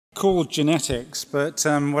called genetics, but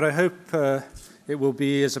what I hope it will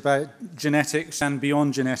be is about genetics and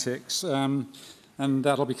beyond genetics. And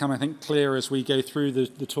that'll become, I think, clear as we go through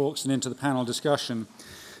the talks and into the panel discussion.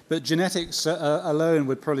 But genetics alone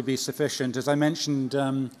would probably be sufficient. As I mentioned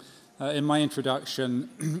in my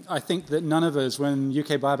introduction, I think that none of us, when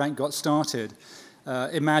UK Biobank got started,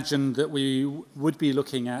 imagined that we would be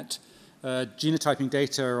looking at genotyping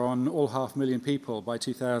data on all 500,000 people by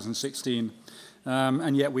 2016,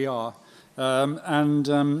 and yet we are.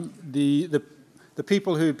 The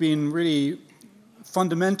people who've been really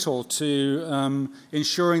fundamental to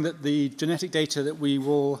ensuring that the genetic data that we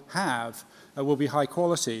will have will be high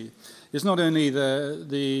quality is not only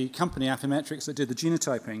the company Affymetrix that did the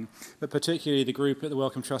genotyping, but particularly the group at the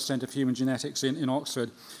Wellcome Trust Centre for Human Genetics in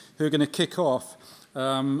Oxford, who are going to kick off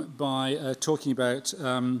by talking about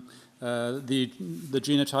the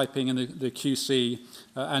genotyping and the QC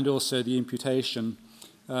and also the imputation.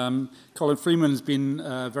 Colin Freeman's been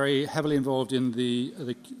very heavily involved in the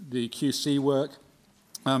QC work,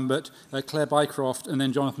 but Clare Bycroft and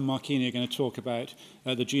then Jonathan Marchini are going to talk about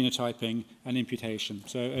the genotyping and imputation.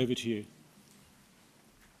 So over to you.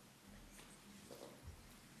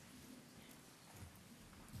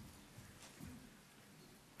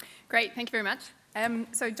 Great, thank you very much.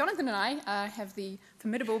 So Jonathan and I have the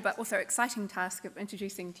formidable but also exciting task of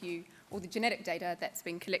introducing to you all the genetic data that's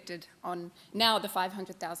been collected on now the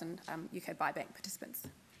 500,000 UK Biobank participants.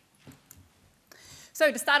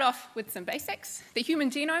 So to start off with some basics, the human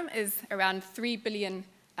genome is around 3 billion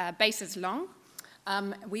bases long.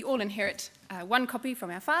 We all inherit one copy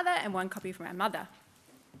from our father and one copy from our mother.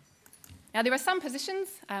 Now there are some positions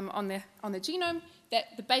on the genome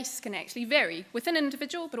that the base can actually vary within an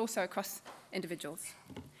individual but also across individuals.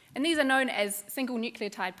 And these are known as single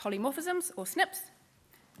nucleotide polymorphisms, or SNPs.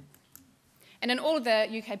 And in all of the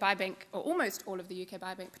UK Biobank, or almost all of the UK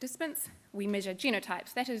Biobank participants, we measure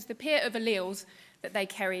genotypes. That is the pair of alleles that they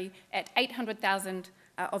carry at 800,000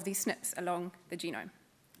 of these SNPs along the genome.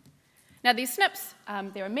 Now these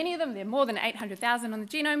SNPs, there are many of them, there are more than 800,000 on the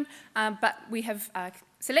genome, but we have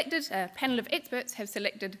selected, a panel of experts have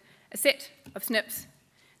selected a set of SNPs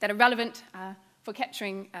that are relevant for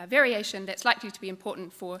capturing variation that's likely to be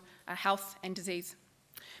important for health and disease.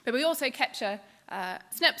 But we also capture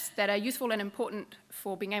SNPs that are useful and important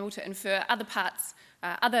for being able to infer other parts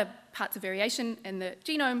of variation in the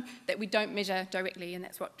genome that we don't measure directly, and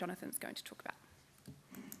that's what Jonathan's going to talk about.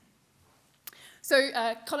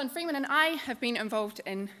 So Colin Freeman and I have been involved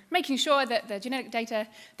in making sure that the genetic data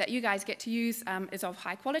that you guys get to use is of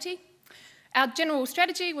high quality. Our general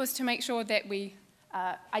strategy was to make sure that we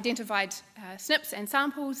identified SNPs and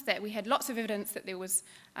samples that we had lots of evidence that there was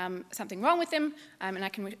something wrong with them, and I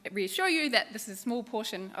can reassure you that this is a small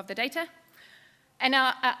portion of the data. And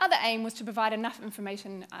our other aim was to provide enough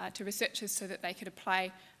information to researchers so that they could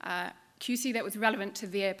apply QC that was relevant to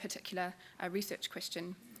their particular research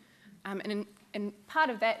question. And part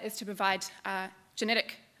of that is to provide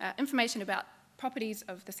genetic information about properties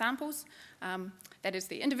of the samples, that is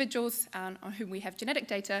the individuals on whom we have genetic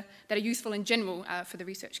data that are useful in general for the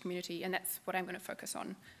research community, and that's what I'm going to focus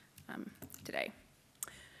on today.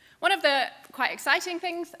 One of the quite exciting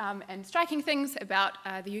things and striking things about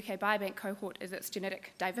the UK Biobank cohort is its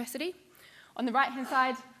genetic diversity. On the right-hand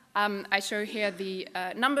side, I show here the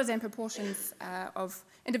numbers and proportions of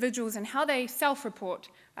individuals and how they self-report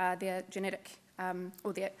their genetic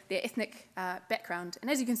or their ethnic background.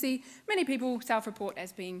 And as you can see, many people self-report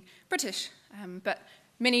as being British, but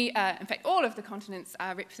many, in fact, all of the continents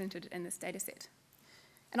are represented in this data set.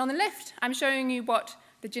 And on the left, I'm showing you what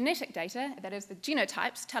the genetic data, that is the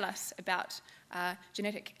genotypes, tell us about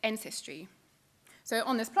genetic ancestry. So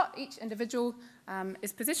on this plot, each individual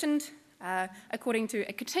is positioned according to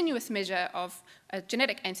a continuous measure of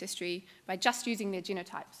genetic ancestry by just using their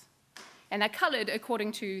genotypes. And they're coloured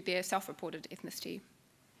according to their self-reported ethnicity.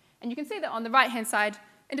 And you can see that on the right-hand side,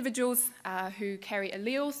 individuals who carry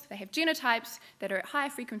alleles, they have genotypes that are at higher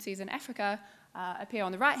frequencies in Africa, appear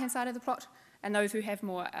on the right-hand side of the plot, and those who have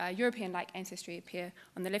more European-like ancestry appear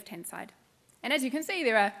on the left-hand side. And as you can see,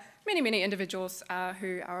 there are many, many individuals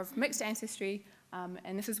who are of mixed ancestry,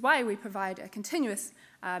 and this is why we provide a continuous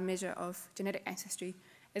measure of genetic ancestry,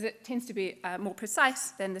 as it tends to be more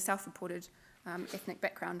precise than the self-reported ethnic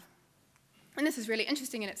background. And this is really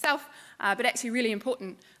interesting in itself, but actually really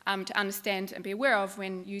important to understand and be aware of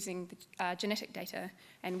when using the genetic data.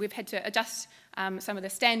 And we've had to adjust some of the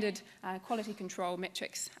standard quality control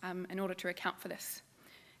metrics in order to account for this.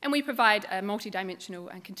 And we provide a multi-dimensional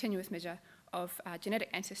and continuous measure of genetic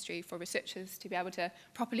ancestry for researchers to be able to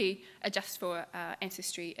properly adjust for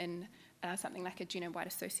ancestry in something like a genome-wide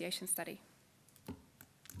association study.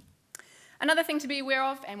 Another thing to be aware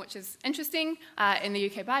of, and which is interesting in the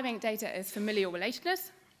UK Biobank data, is familial relatedness.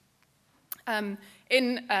 As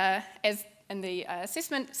in the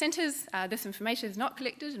assessment centres, this information is not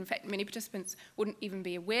collected. In fact, many participants wouldn't even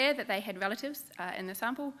be aware that they had relatives in the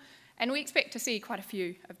sample, and we expect to see quite a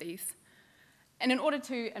few of these. And in order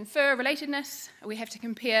to infer relatedness, we have to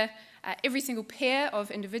compare every single pair of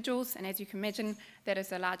individuals, and as you can imagine, that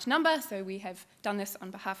is a large number, so we have done this on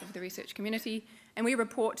behalf of the research community, and we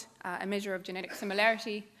report a measure of genetic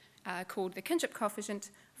similarity called the kinship coefficient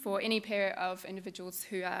for any pair of individuals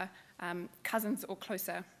who are cousins or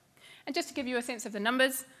closer. And just to give you a sense of the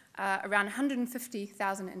numbers, around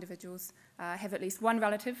 150,000 individuals have at least one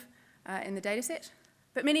relative in the dataset,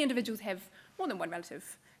 but many individuals have more than one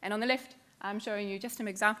relative. And on the left, I'm showing you just some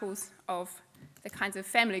examples of the kinds of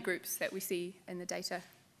family groups that we see in the data.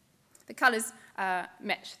 The colours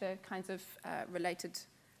match the kinds of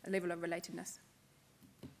level of relatedness.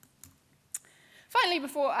 Finally,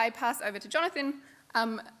 before I pass over to Jonathan,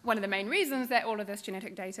 one of the main reasons that all of this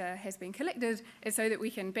genetic data has been collected is so that we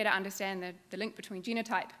can better understand the link between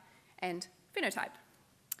genotype and phenotype.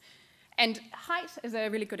 And height is a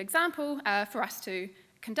really good example for us to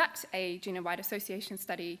conduct a genome-wide association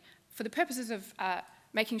study for the purposes of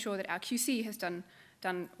making sure that our QC has done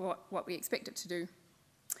what we expect it to do.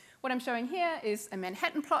 What I'm showing here is a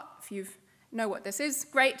Manhattan plot. If you know what this is,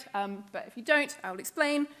 great, but if you don't, I'll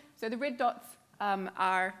explain. So the red dots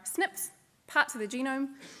are SNPs, parts of the genome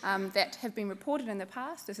that have been reported in the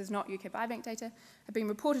past, this is not UK Biobank data, have been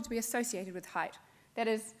reported to be associated with height. That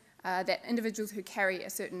is, that individuals who carry a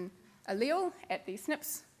certain allele at these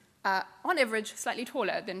SNPs are, on average, slightly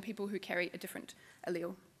taller than people who carry a different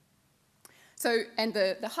allele. So, and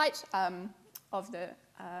the height of the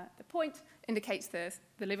point indicates the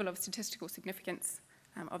level of statistical significance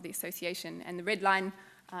of the association, and the red line,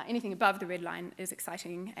 anything above the red line is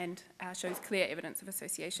exciting and shows clear evidence of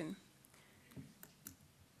association.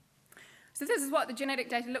 So this is what the genetic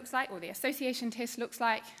data looks like, or the association test looks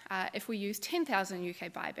like, if we use 10,000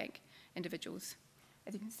 UK Biobank individuals.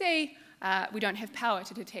 As you can see, we don't have power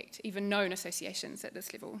to detect even known associations at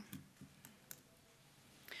this level.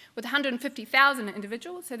 With 150,000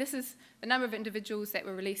 individuals, so this is the number of individuals that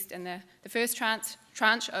were released in the first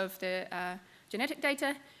tranche of the genetic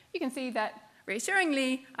data, you can see that,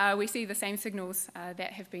 reassuringly, we see the same signals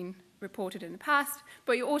that have been reported in the past,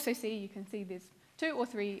 but you also see, you can see there's 2 or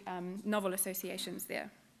 3 novel associations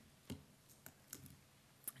there.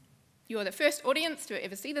 You're the first audience to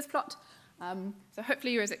ever see this plot, so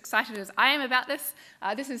hopefully you're as excited as I am about this.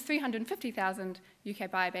 This is 350,000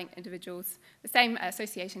 UK Biobank individuals, the same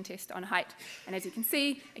association test on height, and as you can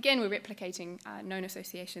see, again, we're replicating known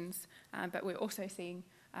associations, but we're also seeing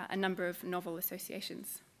a number of novel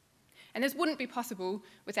associations. And this wouldn't be possible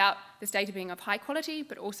without this data being of high quality,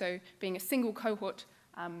 but also being a single cohort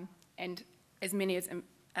and as many as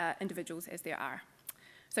individuals as there are.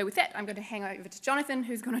 So with that, I'm going to hand over to Jonathan,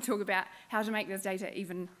 who's going to talk about how to make this data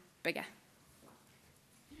even bigger.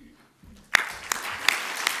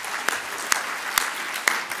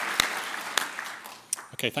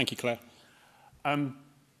 Okay, thank you, Claire.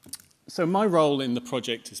 So my role in the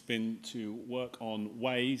project has been to work on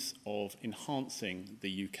ways of enhancing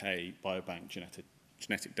the UK Biobank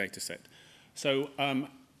genetic data set. So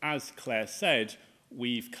as Claire said,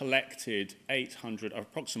 we've collected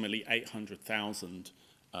approximately 800,000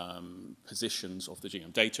 positions of the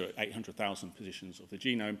genome, data at 800,000 positions of the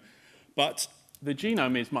genome. But the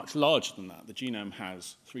genome is much larger than that. The genome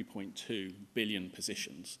has 3.2 billion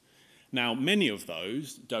positions. Now, many of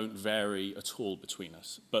those don't vary at all between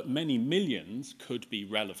us, but many millions could be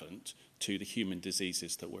relevant to the human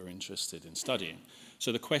diseases that we're interested in studying.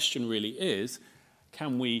 So the question really is,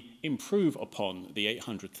 can we improve upon the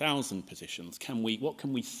 800,000 positions? What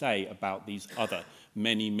can we say about these other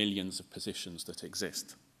many millions of positions that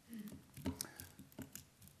exist?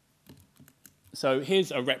 So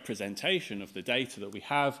here's a representation of the data that we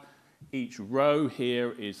have. Each row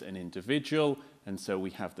here is an individual, and so we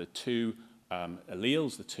have the 2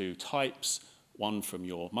 alleles, the 2 types, one from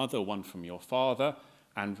your mother, one from your father.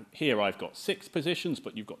 And here I've got 6 positions,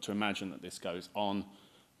 but you've got to imagine that this goes on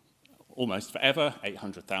almost forever,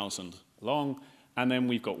 800,000 long. And then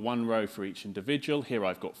we've got 1 row for each individual. Here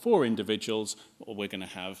I've got 4 individuals, but we're going to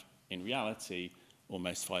have, in reality,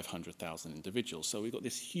 almost 500,000 individuals. So we've got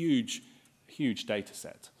this huge, huge data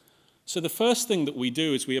set. So the first thing that we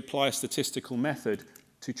do is we apply a statistical method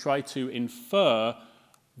to try to infer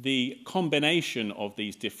the combination of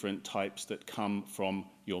these different types that come from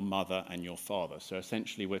your mother and your father. So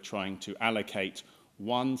essentially we're trying to allocate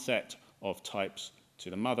one set of types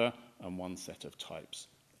to the mother and one set of types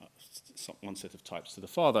one set of types to the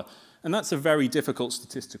father. And that's a very difficult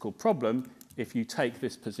statistical problem. If you take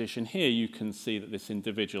this position here, you can see that this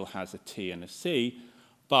individual has a T and a C,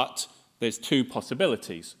 but there's two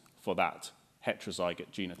possibilities for that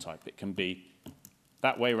heterozygote genotype. It can be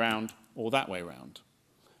that way round or that way round.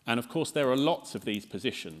 And of course, there are lots of these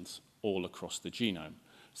positions all across the genome.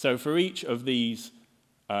 So for each of these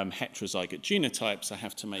heterozygote genotypes, I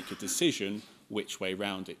have to make a decision which way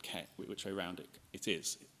round it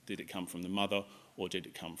is. Did it come from the mother or did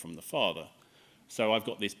it come from the father? So I've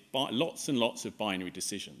got this lots and lots of binary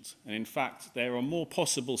decisions. And in fact, there are more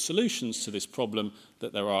possible solutions to this problem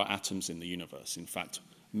than there are atoms in the universe. In fact,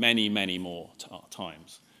 many, many more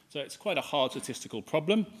times. So it's quite a hard statistical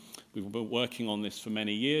problem. We've been working on this for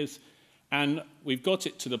many years. And we've got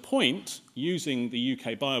it to the point, using the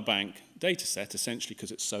UK Biobank dataset, essentially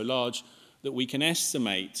because it's so large, that we can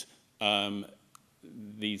estimate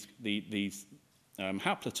these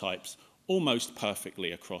haplotypes almost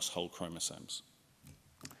perfectly across whole chromosomes.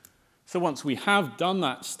 So once we have done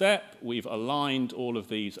that step, we've aligned all of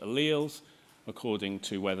these alleles according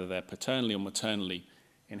to whether they're paternally or maternally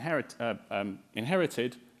inherited. And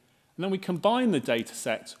then we combine the data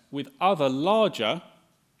set with other larger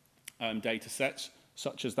data sets,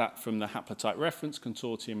 such as that from the Haplotype Reference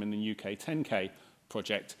Consortium in the UK 10K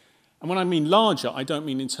project. And when I mean larger, I don't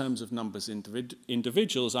mean in terms of numbers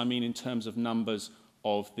individuals, I mean in terms of numbers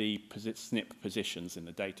of the SNP positions in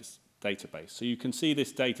the database. So you can see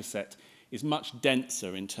this data set is much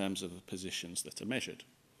denser in terms of the positions that are measured.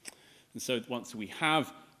 And so once we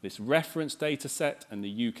have this reference data set and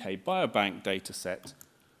the UK Biobank data set,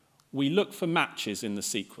 we look for matches in the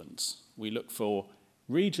sequence. We look for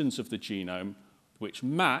regions of the genome which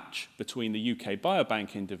match between the UK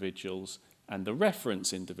Biobank individuals and the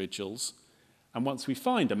reference individuals. And once we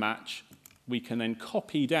find a match, we can then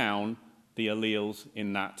copy down the alleles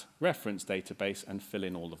in that reference database and fill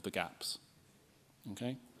in all of the gaps.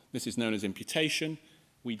 Okay? This is known as imputation.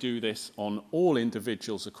 We do this on all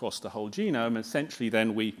individuals across the whole genome, and essentially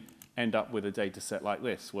then we end up with a data set like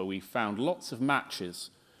this, where we found lots of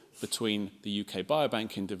matches between the UK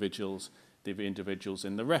Biobank individuals, the individuals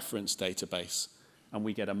in the reference database, and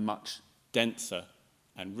we get a much denser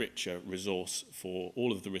and richer resource for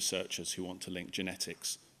all of the researchers who want to link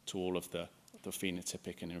genetics to all of the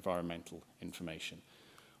phenotypic and environmental information.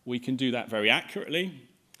 We can do that very accurately,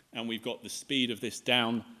 and we've got the speed of this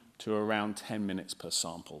down to around 10 minutes per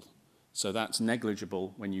sample. So that's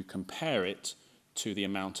negligible when you compare it to the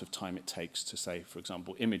amount of time it takes to, say, for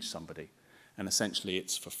example, image somebody. And essentially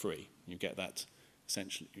it's for free. You get that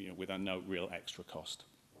essentially without no real extra cost.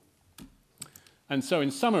 And so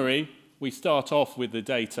in summary, we start off with the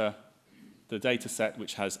data set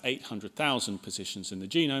which has 800,000 positions in the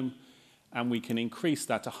genome, and we can increase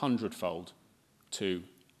that 100-fold to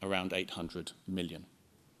around 800 million.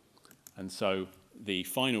 And so the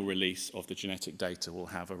final release of the genetic data will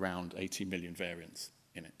have around 80 million variants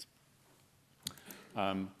in it.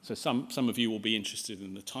 So some of you will be interested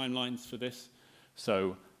in the timelines for this.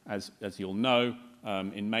 So as you'll know,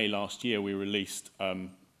 in May last year, we released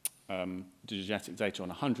genetic data on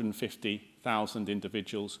 150,000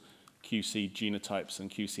 individuals. QC genotypes and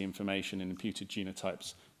QC information and imputed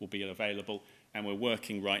genotypes will be available. And we're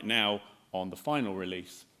working right now on the final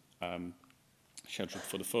release, scheduled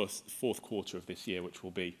for the fourth quarter of this year, which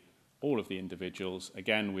will be all of the individuals,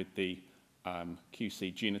 again with the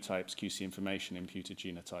QC genotypes, QC information, imputed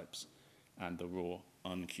genotypes, and the raw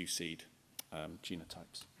unQC'd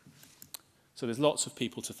genotypes. So there's lots of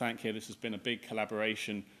people to thank here. This has been a big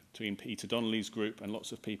collaboration between Peter Donnelly's group and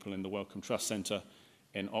lots of people in the Wellcome Trust Centre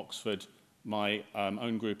in Oxford, my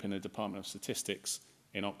own group in the Department of Statistics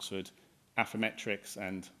in Oxford, Affymetrix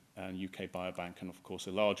and UK Biobank, and of course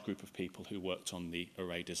a large group of people who worked on the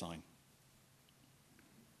array design.